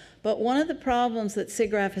permission. But one of the problems that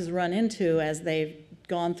SIGGRAPH has run into as they've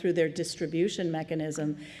gone through their distribution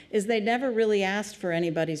mechanism is they never really asked for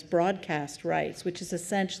anybody's broadcast rights, which is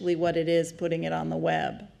essentially what it is, putting it on the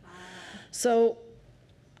web. So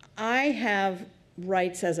I have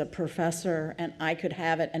rights as a professor, and I could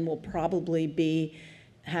have it, and will probably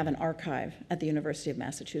have an archive at the University of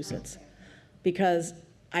Massachusetts, because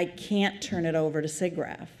I can't turn it over to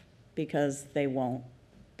SIGGRAPH because they won't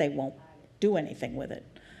do anything with it,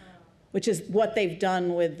 which is what they've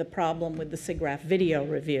done with the problem with the SIGGRAPH video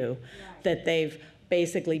review, that they've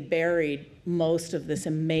basically buried most of this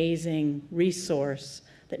amazing resource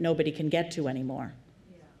that nobody can get to anymore.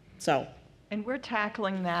 So. And we're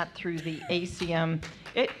tackling that through the ACM.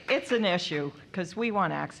 It's an issue because we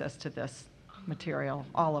want access to this material,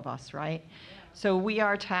 all of us, right? So we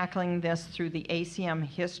are tackling this through the ACM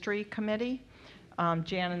History Committee.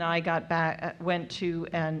 Jan and I went to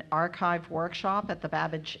an archive workshop at the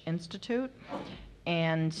Babbage Institute,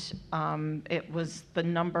 and it was the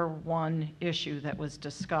 #1 issue that was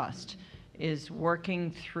discussed, is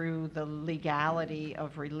working through the legality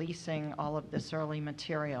of releasing all of this early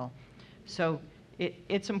material. So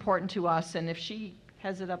it's important to us, and if she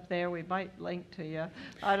has it up there, we might link to you.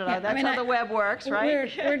 I don't know, that's how the web works, right?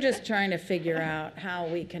 We're just trying to figure out how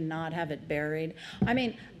we can not have it buried. I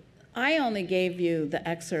mean, I only gave you the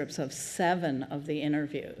excerpts of 7 of the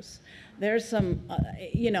interviews. There's some,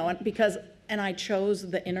 and I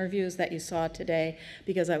chose the interviews that you saw today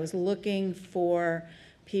because I was looking for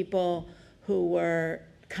people who were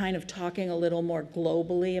kind of talking a little more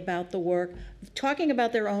globally about the work, talking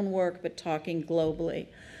about their own work, but talking globally.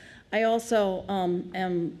 I also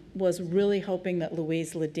was really hoping that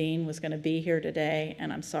Louise Ledeen was going to be here today,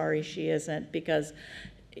 and I'm sorry she isn't, because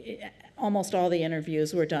almost all the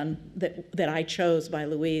interviews were done that I chose by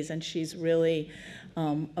Louise, and she's really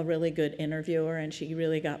a really good interviewer, and she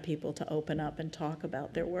really got people to open up and talk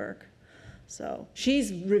about their work. So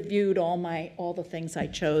she's reviewed all the things I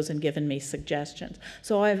chose and given me suggestions.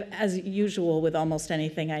 So as usual with almost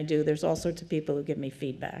anything I do, there's all sorts of people who give me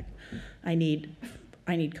feedback. I need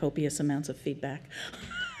copious amounts of feedback.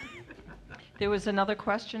 There was another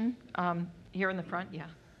question here in the front, yeah.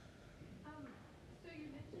 So you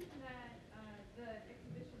mentioned that the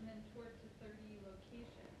exhibition then toured to 30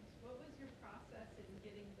 locations. What was your process in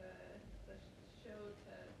getting the show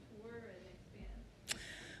to tour and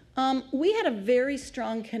expand? We had a very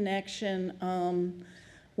strong connection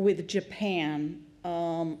with Japan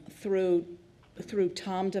through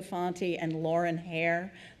Tom DeFonte and Lauren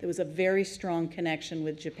Hare. There was a very strong connection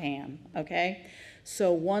with Japan, okay?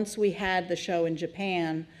 So once we had the show in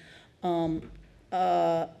Japan, they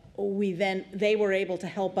were able to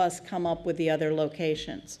help us come up with the other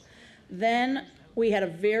locations. Then we had a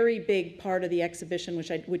very big part of the exhibition,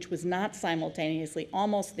 which was not simultaneously.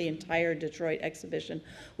 Almost the entire Detroit exhibition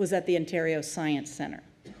was at the Ontario Science Center.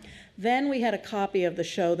 Then we had a copy of the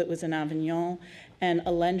show that was in Avignon, and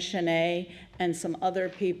Hélène Chenet and some other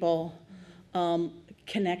people,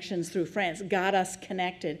 connections through France, got us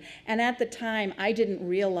connected. And at the time, I didn't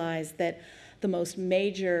realize that the most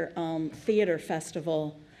major theater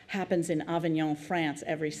festival happens in Avignon, France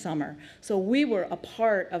every summer. So we were a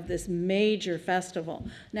part of this major festival.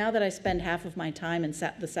 Now that I spend half of my time in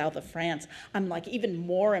the south of France, I'm like even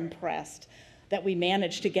more impressed that we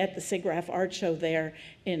managed to get the SIGGRAPH art show there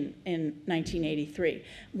in 1983.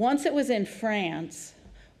 Once it was in France,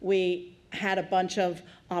 we had a bunch of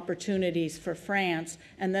opportunities for France,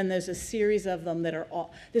 and then there's a series of them that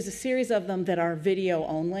are video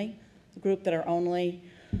only, a group that are only,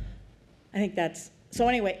 I think that's, so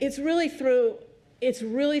anyway, it's really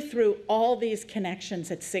through all these connections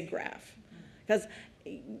at SIGGRAPH. Because,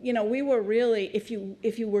 you know, we were really, if you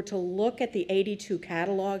were to look at the 82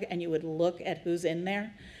 catalog and you would look at who's in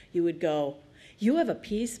there, you would go, you have a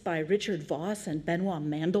piece by Richard Voss and Benoit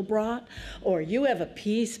Mandelbrot, or you have a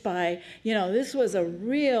piece by, you know, this was a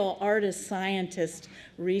real artist, scientist,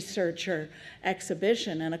 researcher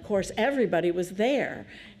exhibition, and of course everybody was there,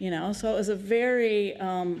 you know, so it was a very,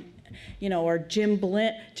 you know, or Jim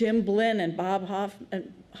Blinn and Bob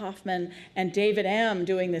Hoffman and David M.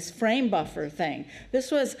 doing this frame buffer thing. This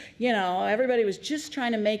was, you know, everybody was just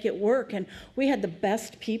trying to make it work, and we had the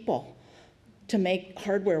best people to make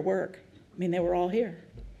hardware work. I mean, they were all here.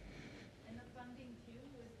 And the funding too,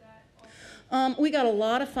 was that also? We got a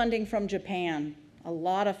lot of funding from Japan, a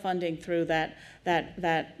lot of funding through that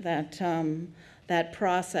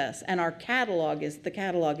process. And our catalog is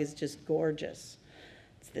just gorgeous.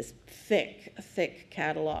 It's this thick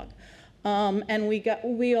catalog. And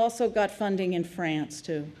we also got funding in France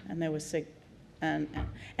too, and there was and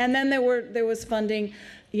then there was funding,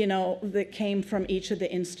 you know, that came from each of the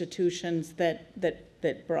institutions that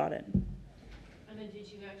brought it. And then did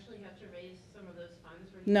you actually have to raise some of those funds?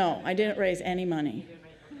 No, I didn't raise any money.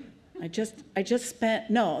 I just spent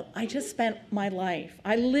my life.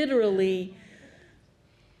 I literally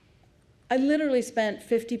spent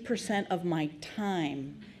 50% of my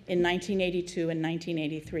time in 1982 and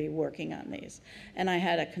 1983 working on these. And I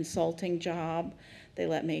had a consulting job. They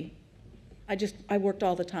let me, I worked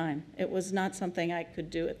all the time. It was not something I could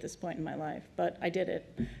do at this point in my life, but I did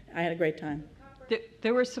it. I had a great time.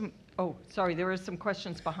 There were some, oh, sorry, there were some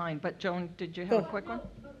questions behind, but Joan, did you have a quick one?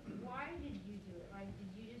 But why did you do it? Like, did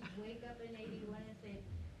you just wake up in 81 and say,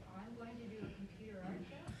 I'm going to do a computer art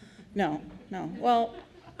show? No. Well,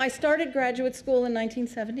 I started graduate school in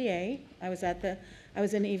 1978. I was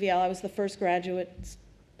in EVL. I was the first graduate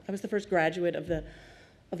of the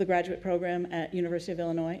graduate program at University of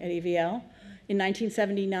Illinois at EVL. In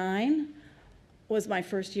 1979 was my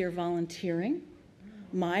first year volunteering.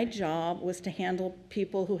 My job was to handle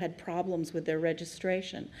people who had problems with their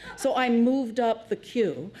registration. So I moved up the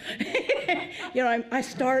queue. You know, I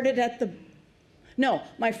started at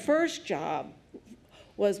my first job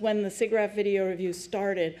was when the SIGGRAPH video review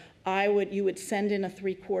started. You would send in a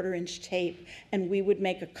 3/4-inch tape, and we would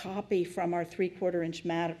make a copy from our 3/4-inch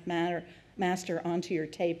master onto your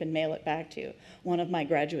tape and mail it back to you. One of my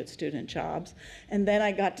graduate student jobs. And then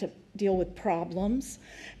I got to deal with problems.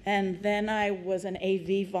 And then I was an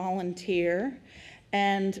AV volunteer.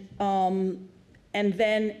 And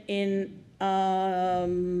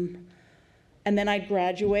then I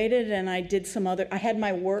graduated, and I did I had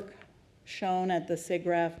my work shown at the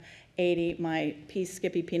SIGGRAPH 80. My piece,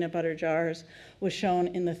 Skippy Peanut Butter Jars, was shown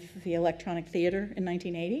in the Electronic Theater in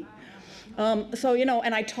 1980. So, you know,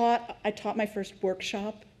 and I taught my first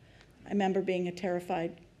workshop I remember being a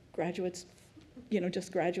terrified graduate,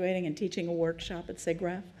 just graduating and teaching a workshop at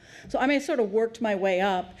SIGGRAPH. So I sort of worked my way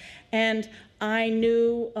up, and I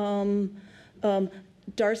knew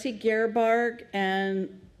Darcy Gerbarg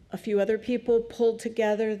and a few other people pulled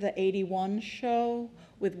together the 81 show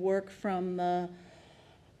with work from the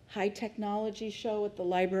high technology show at the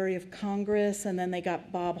Library of Congress, and then they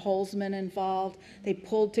got Bob Holzman involved. They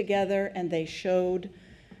pulled together and they showed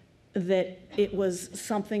that it was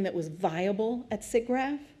something that was viable at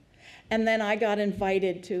SIGGRAPH. And then I got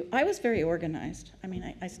invited to, I was very organized.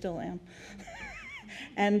 I still am.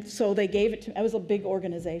 And so they gave it to me. It was a big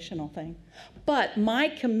organizational thing. But my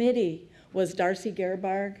committee was Darcy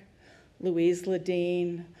Gerbarg, Louise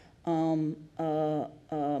Ledeen,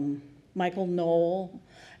 Michael Knoll,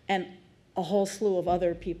 and a whole slew of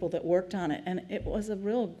other people that worked on it. And it was a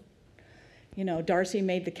real, Darcy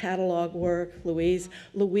made the catalog work. Louise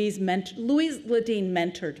Ledeen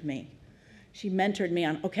mentored me. She mentored me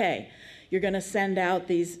on, okay, you're going to send out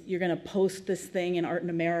these, you're going to post this thing in Art in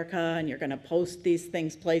America, and you're going to post these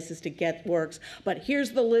things places to get works, but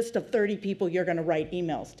here's the list of 30 people you're going to write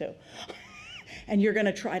emails to. And you're going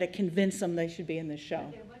to try to convince them they should be in this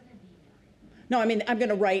show. No,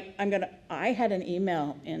 I had an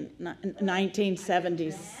email in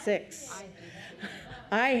 1976.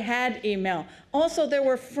 I had email. Also, there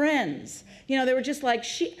were friends. They were just like,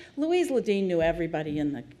 Louise Ledeen knew everybody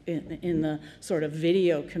in the sort of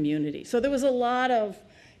video community. So there was a lot of,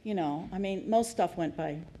 most stuff went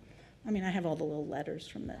by, I have all the little letters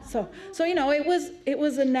from this. So it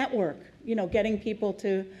was a network, getting people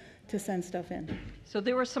to send stuff in. So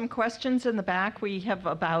there were some questions in the back. We have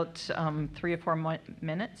about 3 or 4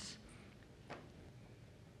 minutes.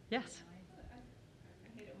 Yes.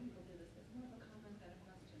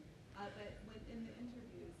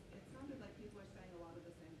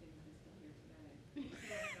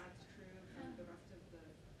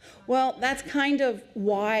 Well, that's kind of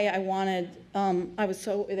why I wanted,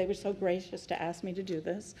 they were so gracious to ask me to do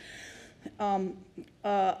this.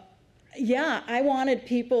 Yeah, I wanted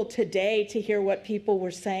people today to hear what people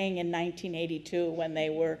were saying in 1982 when they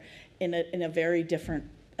were in a very different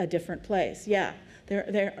place. Yeah,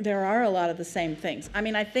 there are a lot of the same things.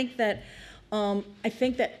 I think that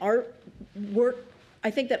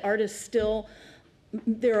artists still,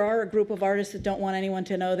 there are a group of artists that don't want anyone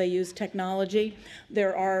to know they use technology.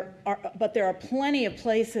 But there are plenty of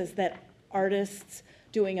places that artists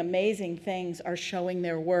doing amazing things are showing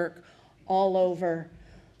their work all over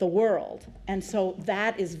the world. And so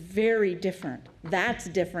that is very different. That's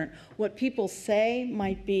different. What people say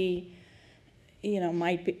might be,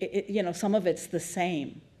 some of it's the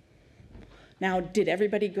same. Now, did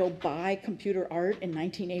everybody go buy computer art in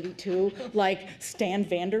 1982 like Stan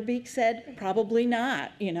Vanderbeek said? Probably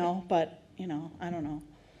not, but, I don't know.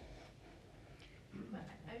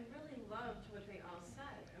 I really loved what they all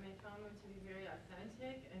said. I found them to be very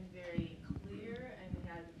authentic and very clear and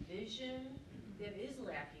had vision that is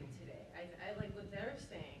lacking today. I like what they're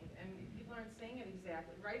saying, and people aren't saying it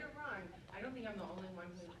exactly, right or wrong. I don't think I'm the only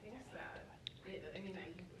one who thinks that.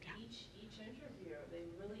 Each interview, they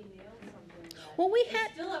really nailed something that well,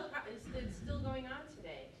 it's still going on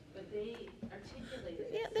today, but they articulated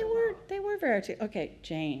it. Yeah, they were very articulate. Okay,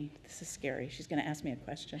 Jane, this is scary. She's going to ask me a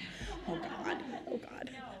question. Oh God, oh God.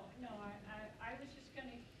 No, I was just going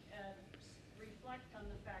to reflect on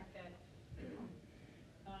the fact that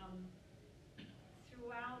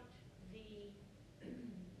throughout the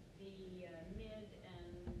mid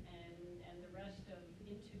and the rest of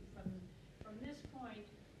from this point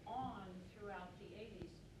on throughout the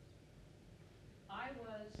 80s, I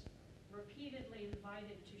was repeatedly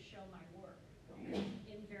invited to show my work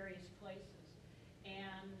in various places,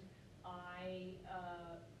 and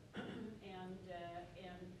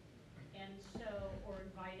or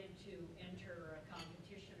invited to enter a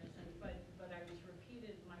competition, but I was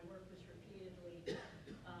my work was repeatedly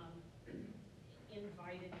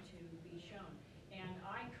invited to be shown. And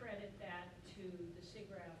I credit that to the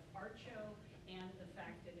SIGGRAPH art show and the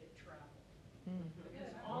fact that it traveled.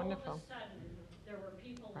 Because all of a sudden, there were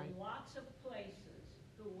people in lots of places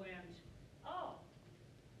who went, oh,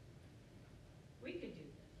 we could do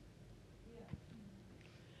this. Yeah.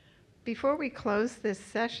 Before we close this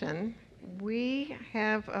session, we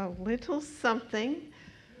have a little something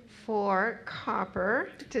for Copper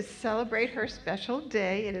to celebrate her special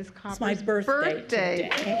day. It is Copper's my birthday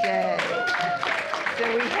today.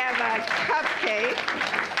 So we have a cupcake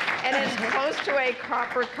and as close to a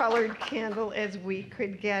copper-colored candle as we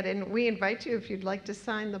could get. And we invite you if you'd like to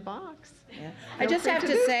sign the box. Yeah. I just have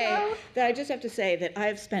to say that I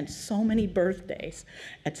have spent so many birthdays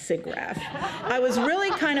at SIGGRAPH. I was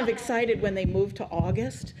really kind of excited when they moved to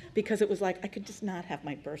August because it was like I could just not have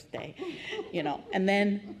my birthday, you know. And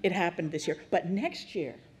then it happened this year. But next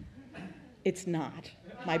year, it's not.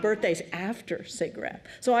 My birthday's after SIGGRAPH.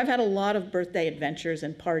 So I've had a lot of birthday adventures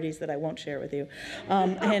and parties that I won't share with you,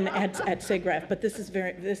 and at SIGGRAPH. But this is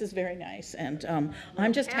very nice, and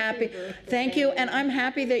I'm just happy. Thank you, and I'm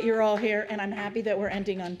happy that you're all here, and I'm happy that we're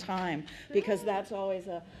ending on time because that's always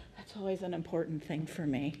an important thing for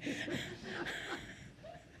me.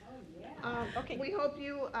 Okay. We hope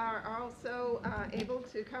you are also able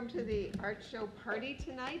to come to the art show party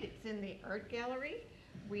tonight. It's in the art gallery.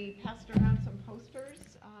 We passed around some posters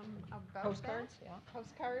about Postcards, that. Yeah.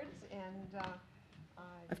 Postcards, and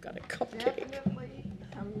I've got a cupcake. Definitely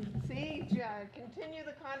come see, continue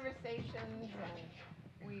the conversations,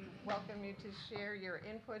 and we welcome you to share your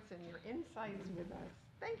inputs and your insights with us.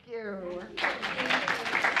 Thank you.